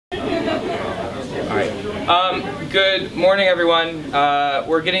Good morning, everyone.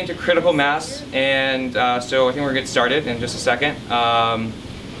 We're getting to critical mass, and so I think we're going to get started in just a second.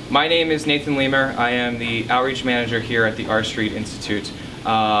 My name is Nathan Leamer. I am the outreach manager here at the R Street Institute,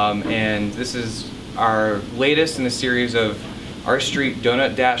 and this is our latest in the series of R Street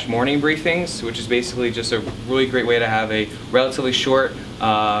Donut Dash morning briefings, which is basically just a really great way to have a relatively short,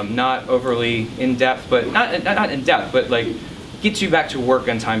 not overly in-depth, but not in-depth, but like gets you back to work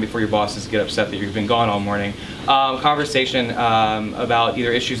on time before your bosses get upset that you've been gone all morning. Conversation about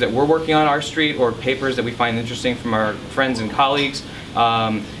either issues that we're working on R Street or papers that we find interesting from our friends and colleagues.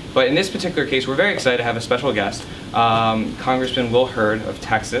 But in this particular case, we're very excited to have a special guest, Congressman Will Hurd of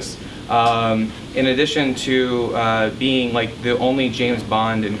Texas. In addition to being like the only James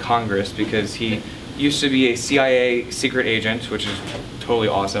Bond in Congress, because he used to be a CIA secret agent, which is totally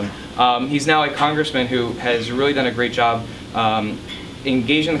awesome. He's now a congressman who has really done a great job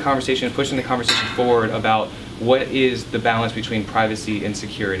engaging the conversation, pushing the conversation forward about what is the balance between privacy and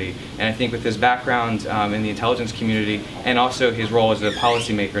security. And I think with his background in the intelligence community and also his role as a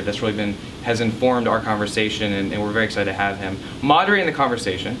policymaker, that's really has informed our conversation, and we're very excited to have him. Moderating the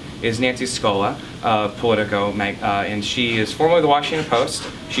conversation is Nancy Scola of Politico, and she is formerly the Washington Post.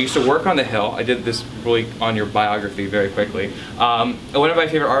 She used to work on the Hill. I did this really on your biography very quickly. One of my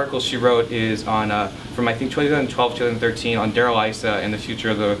favorite articles she wrote is on, from I think 2012, 2013, on Darrell Issa and the future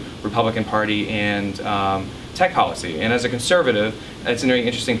of the Republican Party and tech policy. And as a conservative, it's a very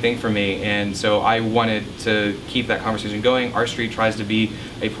interesting thing for me, and so I wanted to keep that conversation going. R Street tries to be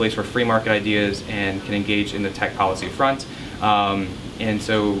a place for free market ideas and can engage in the tech policy front. And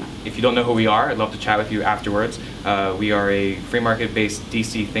so if you don't know who we are, I'd love to chat with you afterwards. We are a free market-based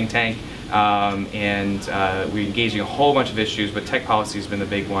DC think tank, and we're engaging a whole bunch of issues, but tech policy has been the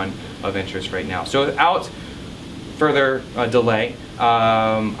big one of interest right now. So without further delay,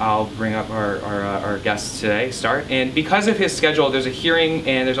 I'll bring up our guests today, and because of his schedule, there's a hearing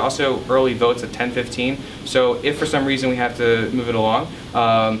and there's also early votes at 10:15, so if for some reason we have to move it along,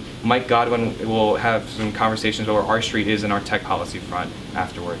 Mike Godwin will have some conversations about where R Street is in our tech policy front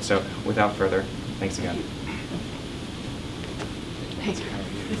afterwards. So without further, thanks again. Thanks.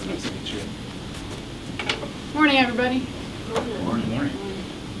 Nice to meet you. Morning, everybody. Morning.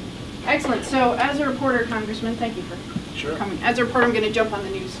 Excellent. So, as a reporter, Congressman, thank you for coming. As a reporter, I'm going to jump on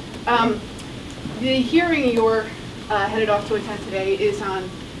the news. The hearing you're headed off to attend today is on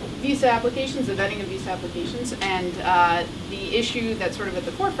visa applications, the vetting of visa applications, and the issue that's sort of at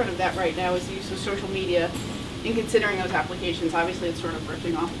the forefront of that right now is the use of social media in considering those applications. Obviously, it's sort of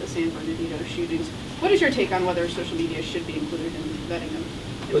riffing off the San Bernardino shootings. What is your take on whether social media should be included in vetting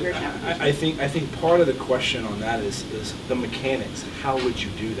of immigration applications? I think part of the question on that is the mechanics. How would you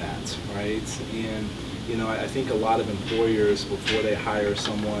do that, right? And you know, I think a lot of employers, before they hire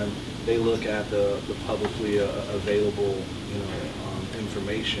someone, they look at the publicly available,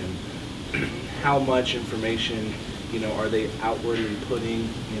 information. How much information, are they outwardly putting,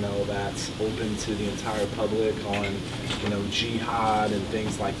 that's open to the entire public on, jihad and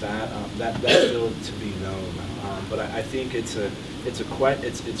things like that. That's still to be known. But I think it's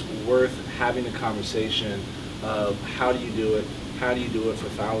worth having a conversation of how do you do it. How do you do it for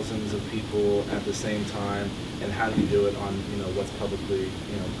thousands of people at the same time, and how do you do it on what's publicly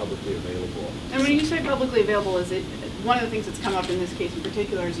available? And when you say publicly available, is it one of the things that's come up in this case in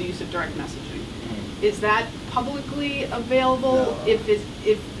particular is the use of direct messaging? Is that publicly available? No.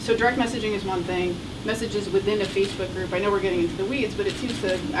 So direct messaging is one thing. Messages within a Facebook group. I know we're getting into the weeds, but it seems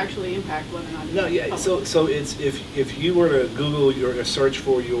to actually impact whether or not. No, yeah. Public. So it's if you were to Google or search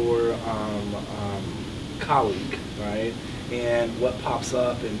for your colleague, right? And what pops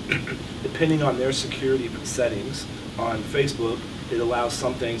up, and depending on their security settings on Facebook, it allows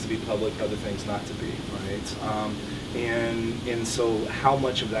some things to be public, other things not to be, right? And so how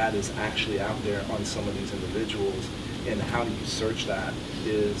much of that is actually out there on some of these individuals, and how do you search that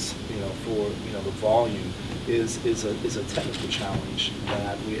is, for the volume is a technical challenge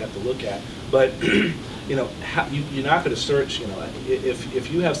that we have to look at. But you're not going to search.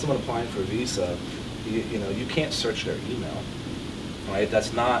 If you have someone applying for a visa, you can't search their email, right?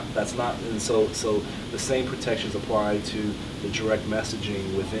 That's not, and so the same protections apply to the direct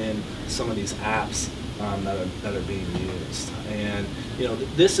messaging within some of these apps that are being used. And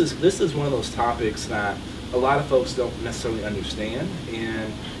this is one of those topics that a lot of folks don't necessarily understand,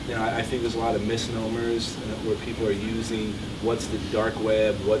 and I think there's a lot of misnomers where people are using what's the dark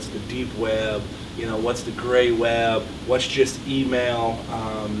web, what's the deep web, what's the gray web, what's just email,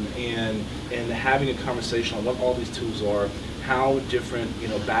 and having a conversation on what all these tools are, how different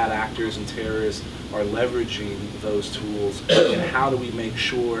bad actors and terrorists are leveraging those tools, and how do we make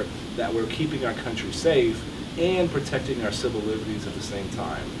sure that we're keeping our country safe and protecting our civil liberties at the same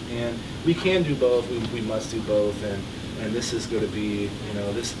time. And we can do both. We must do both. And this is going to be,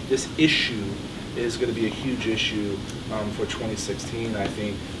 this issue is going to be a huge issue for 2016. I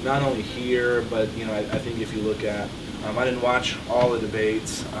think not only here, but I think if you look at, I didn't watch all the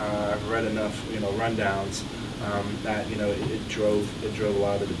debates. I've read enough rundowns that it drove a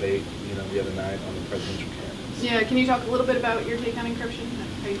lot of the debate the other night on the presidential candidates. Yeah, can you talk a little bit about your take on encryption?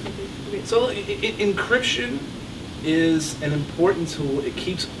 How you think it so encryption is an important tool.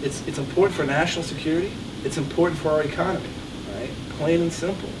 It's important for national security. It's important for our economy, right? Plain and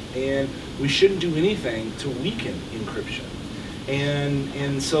simple. And we shouldn't do anything to weaken encryption.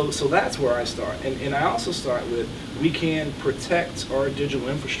 And so that's where I start. And I also start with, we can protect our digital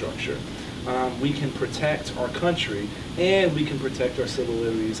infrastructure. We can protect our country, and we can protect our civil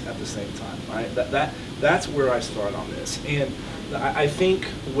liberties at the same time, right? That's where I start on this. And I think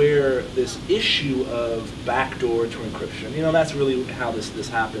where this issue of backdoor to encryption, that's really how this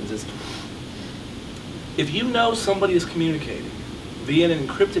happens, is if you know somebody is communicating via an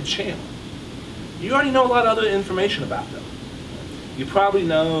encrypted channel, you already know a lot of other information about them. You probably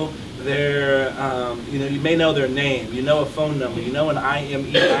know their, you may know their name, you know a phone number, you know an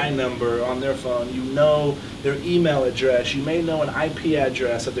IMEI number on their phone, you know their email address, you may know an IP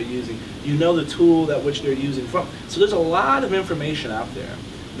address that they're using, you know the tool that which they're using from. So there's a lot of information out there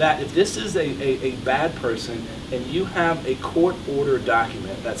that if this is a bad person and you have a court order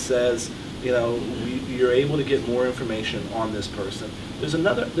document that says, you're able to get more information on this person, there's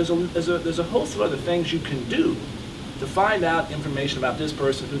a host of other things you can do to find out information about this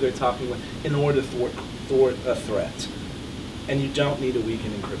person, who they're talking with, in order to thwart a threat. And you don't need to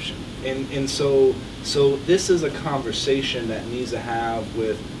weaken encryption. And so this is a conversation that needs to have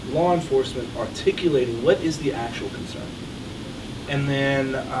with law enforcement, articulating what is the actual concern. And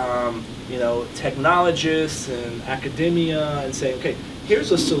then technologists and academia, and saying, okay,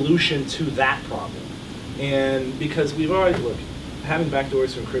 here's a solution to that problem. And because we've already, look, having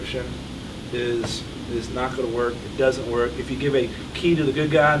backdoors to encryption is not going to work. It doesn't work. If you give a key to the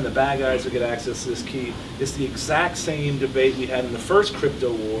good guy and the bad guys will get access to this key, it's the exact same debate we had in the first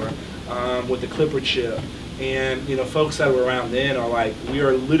crypto war with the Clipper chip. And folks that were around then are like, we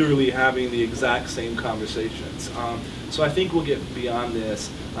are literally having the exact same conversations. So I think we'll get beyond this,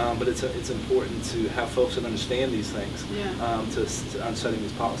 but it's important to have folks that understand these things on setting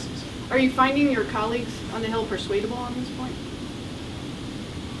these policies. Are you finding your colleagues on the Hill persuadable on this point?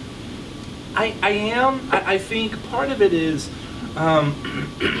 I am. I think part of it is not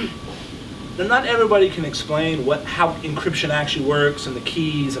everybody can explain how encryption actually works, and the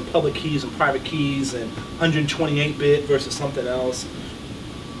keys and public keys and private keys and 128-bit versus something else,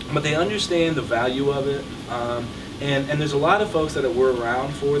 but they understand the value of it. And there's a lot of folks that were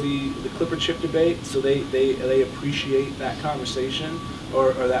around for the Clipper chip debate, so they appreciate that conversation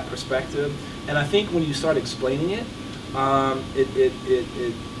or that perspective. And I think when you start explaining it,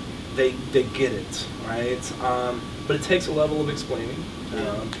 they get it, right? But it takes a level of explaining,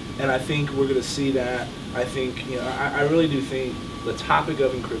 and I think we're going to see that. I think I really do think the topic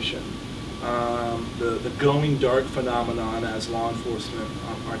of encryption, the going dark phenomenon, as law enforcement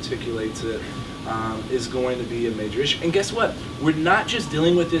articulates it, is going to be a major issue. And guess what? We're not just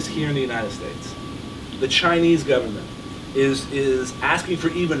dealing with this here in the United States. The Chinese government is asking for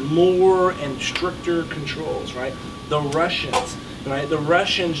even more and stricter controls, right? The Russians. Right? The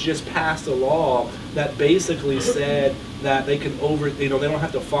Russians just passed a law that basically said that they can they don't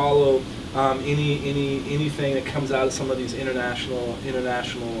have to follow anything that comes out of some of these international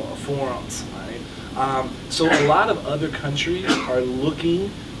forums, right? So a lot of other countries are looking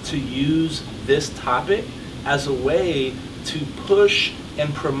to use this topic as a way to push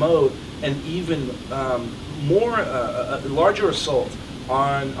and promote an even larger assault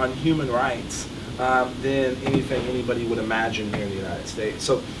on human rights than anything anybody would imagine here in the United States.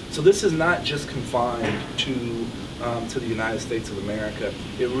 So this is not just confined to the United States of America.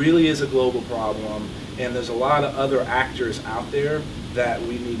 It really is a global problem, and there's a lot of other actors out there that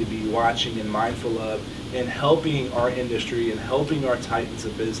we need to be watching and mindful of, and helping our industry and helping our titans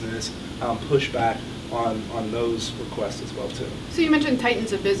of business push back on those requests as well too. So you mentioned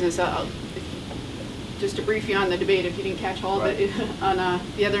titans of business. Just to brief you on the debate, if you didn't catch all of it, on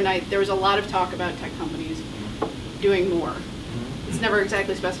the other night, there was a lot of talk about tech companies doing more. It's never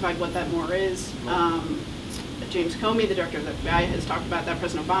exactly specified what that more is. James Comey, the director of the FBI, has talked about that.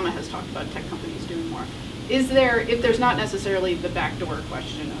 President Obama has talked about tech companies doing more. Is there, if there's not necessarily the backdoor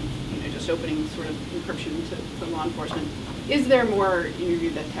question of just opening sort of encryption to law enforcement. Is there more, in your view,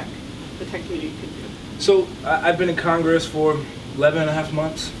 that the tech community could do? So I've been in Congress for 11 and a half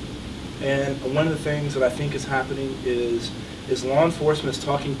months, and one of the things that I think is happening is law enforcement is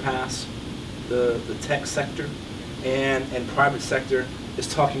talking past the tech sector, and private sector is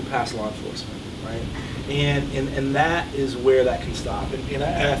talking past law enforcement, right? And that is where that can stop. And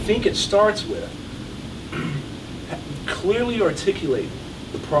I think it starts with clearly articulating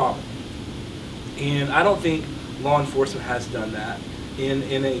the problem. And I don't think law enforcement has done that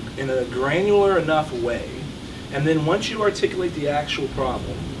in a granular enough way. And then once you articulate the actual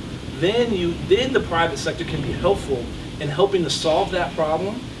problem, then the private sector can be helpful in helping to solve that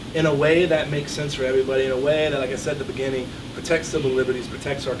problem in a way that makes sense for everybody, in a way that, like I said at the beginning, protects civil liberties,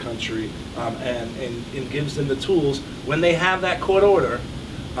 protects our country, and gives them the tools when they have that court order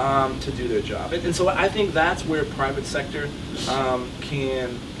to do their job. And so I think that's where private sector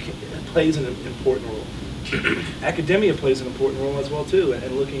plays an important role. Academia plays an important role as well too,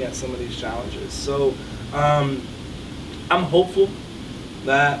 in looking at some of these challenges. So I'm hopeful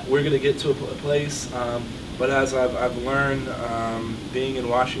that we're going to get to a place. But as I've learned, being in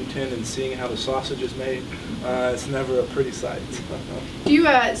Washington and seeing how the sausage is made, it's never a pretty sight. Do you?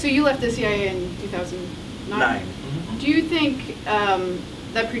 So you left the CIA in 2009. Mm-hmm. Do you think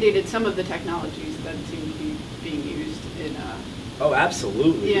that predated some of the technologies that seem to be being used in? Oh,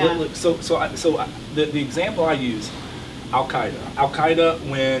 absolutely. Yeah. Look, the example I use, Al-Qaeda. Al-Qaeda,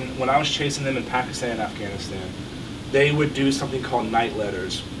 when I was chasing them in Pakistan and Afghanistan, they would do something called night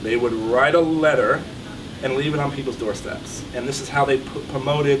letters. They would write a letter and leave it on people's doorsteps. And this is how they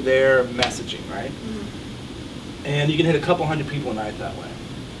promoted their messaging, right? Mm-hmm. And you can hit a couple hundred people a night that way.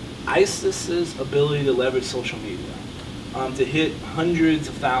 ISIS's ability to leverage social media, to hit hundreds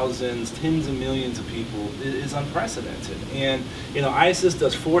of thousands, tens of millions of people is unprecedented. And ISIS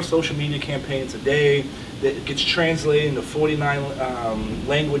does 4 social media campaigns a day that gets translated into 49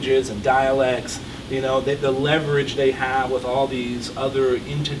 languages and dialects. The leverage they have with all these other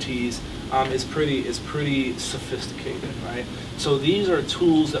entities is pretty sophisticated, right? So these are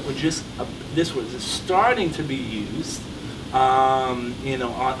tools that were this was starting to be used,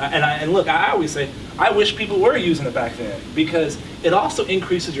 and look, I always say, I wish people were using it back then, because it also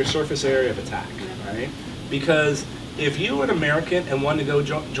increases your surface area of attack, right? Because if you were an American and wanted to go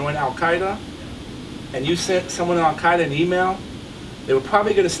join Al-Qaeda, and you sent someone in Al-Qaeda an email, they were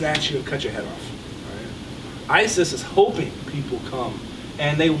probably going to snatch you and cut your head off, right? ISIS is hoping people come,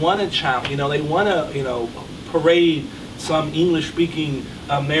 and they want to they want to, parade some English-speaking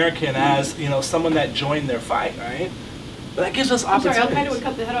American as, someone that joined their fight, right? But that gives us opportunities. I'm sorry, Al-Qaeda would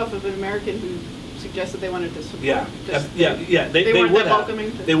cut the head off of an American who suggested they wanted to support. Yeah. They weren't would that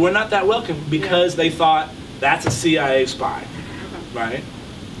welcoming. They were not that welcome because they thought that's a CIA spy, right?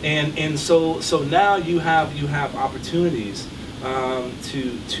 And so now you have opportunities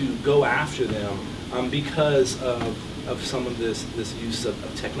to go after them because of some of this use of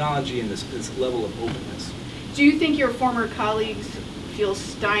technology and this level of openness. Do you think your former colleagues feel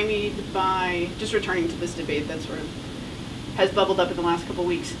stymied by, just returning to this debate that sort of has bubbled up in the last couple of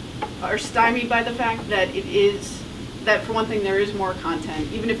weeks, are stymied by the fact that that for one thing there is more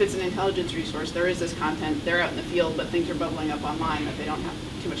content, even if it's an intelligence resource, there is this content, they're out in the field, but things are bubbling up online that they don't have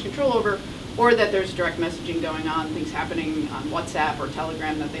too much control over, or that there's direct messaging going on, things happening on WhatsApp or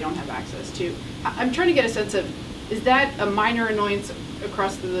Telegram that they don't have access to. I'm trying to get a sense of, is that a minor annoyance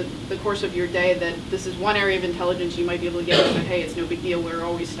across the course of your day, that this is one area of intelligence you might be able to get, but hey, it's no big deal, we're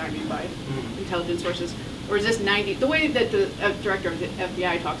always stymied by intelligence sources? Or is this the way that the director of the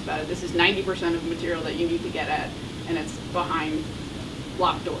FBI talks about it, this is 90% of the material that you need to get at, and it's behind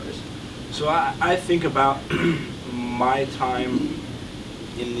locked doors? So I think about my time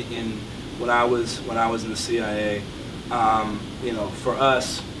in when I was in the CIA. For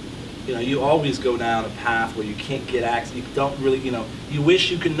us, you always go down a path where you can't get access. You don't really, you wish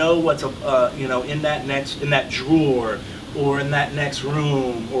you could know what's in that drawer or in that next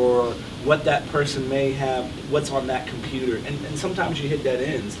room, or what that person may have, what's on that computer, and sometimes you hit dead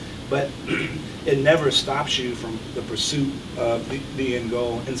ends, but it never stops you from the pursuit of the end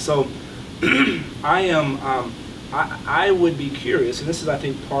goal. And so I would be curious, and this is, I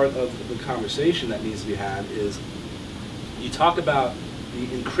think, part of the conversation that needs to be had, is you talk about the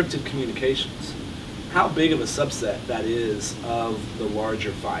encrypted communications, how big of a subset that is of the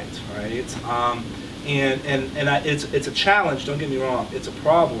larger fight, right? It's a challenge, don't get me wrong, it's a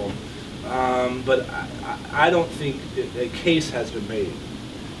problem, but I don't think a case has been made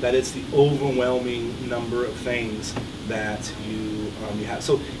that it's the overwhelming number of things that you have.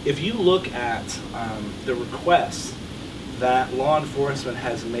 So if you look at the requests that law enforcement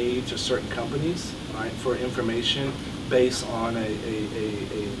has made to certain companies, right, for information based on a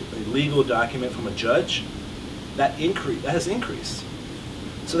legal document from a judge, that has increased.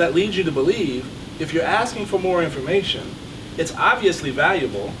 So that leads you to believe if you're asking for more information, it's obviously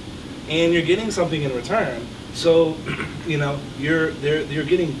valuable, and you're getting something in return. So, you know, you're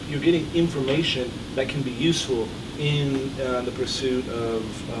getting information that can be useful in the pursuit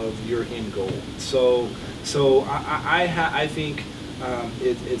of your end goal. So I think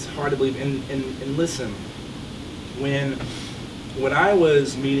it's hard to believe. And listen, when I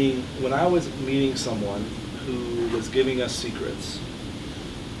was meeting someone who was giving us secrets,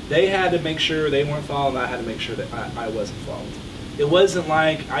 they had to make sure they weren't followed, and I had to make sure that I wasn't followed. It wasn't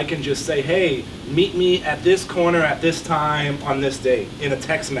like I can just say, hey, meet me at this corner at this time on this date in a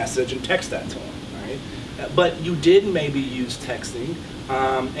text message and text that to them, right? But you did maybe use texting,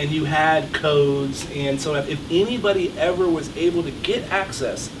 and you had codes, and so if anybody ever was able to get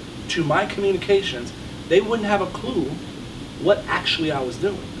access to my communications, they wouldn't have a clue what actually I was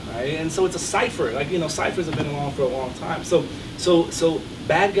doing, right? And so it's a cipher. Like, you know, ciphers have been along for a long time. So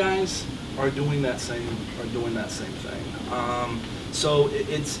bad guys are doing that same thing. So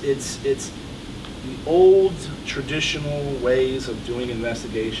it's the old traditional ways of doing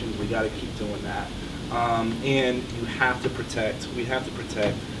investigations. We got to keep doing that, and we have to protect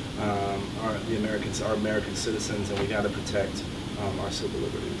our American citizens, and we got to protect our civil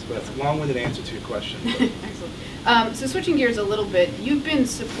liberties. But that's a long-winded answer to your question. Excellent. So switching gears a little bit, you've been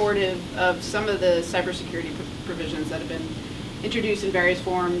supportive of some of the cybersecurity provisions that have been introduced in various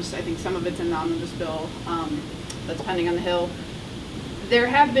forms. I think some of it's in the omnibus bill that's pending on the Hill. There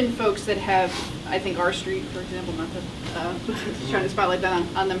have been folks that have, I think R Street, for example, not to trying to spotlight that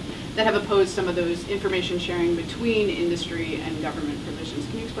on them, that have opposed some of those information sharing between industry and government provisions.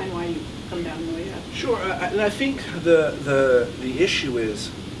 Can you explain why you come down the way you have? Sure, and I think the issue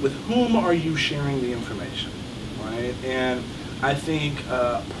is, with whom are you sharing the information, right? And I think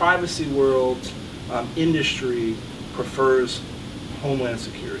privacy world industry prefers homeland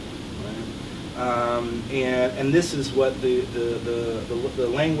security, right? And this is what the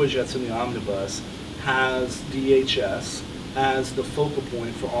language that's in the omnibus has DHS as the focal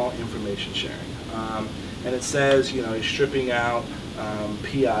point for all information sharing, and it says, you know, stripping out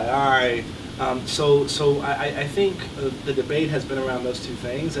PII. So I think the debate has been around those two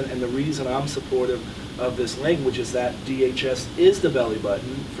things, and the reason I'm supportive of this language is that DHS is the belly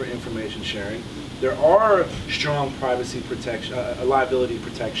button for information sharing. There are strong privacy protection, liability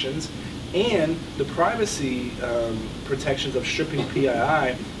protections, and the privacy protections of stripping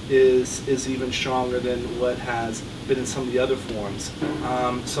PII is even stronger than what has been in some of the other forms.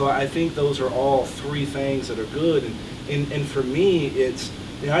 So I think those are all three things that are good, and for me, it's,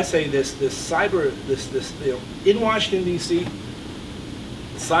 you know, I say this you know, in Washington D.C.,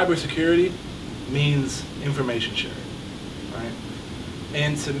 cybersecurity means information sharing, right?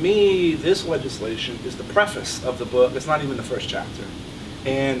 And to me, this legislation is the preface of the book. It's not even the first chapter.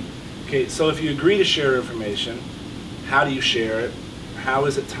 And okay, so if you agree to share information, how do you share it? How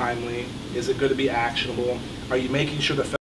is it timely? Is it going to be actionable? Are you making sure the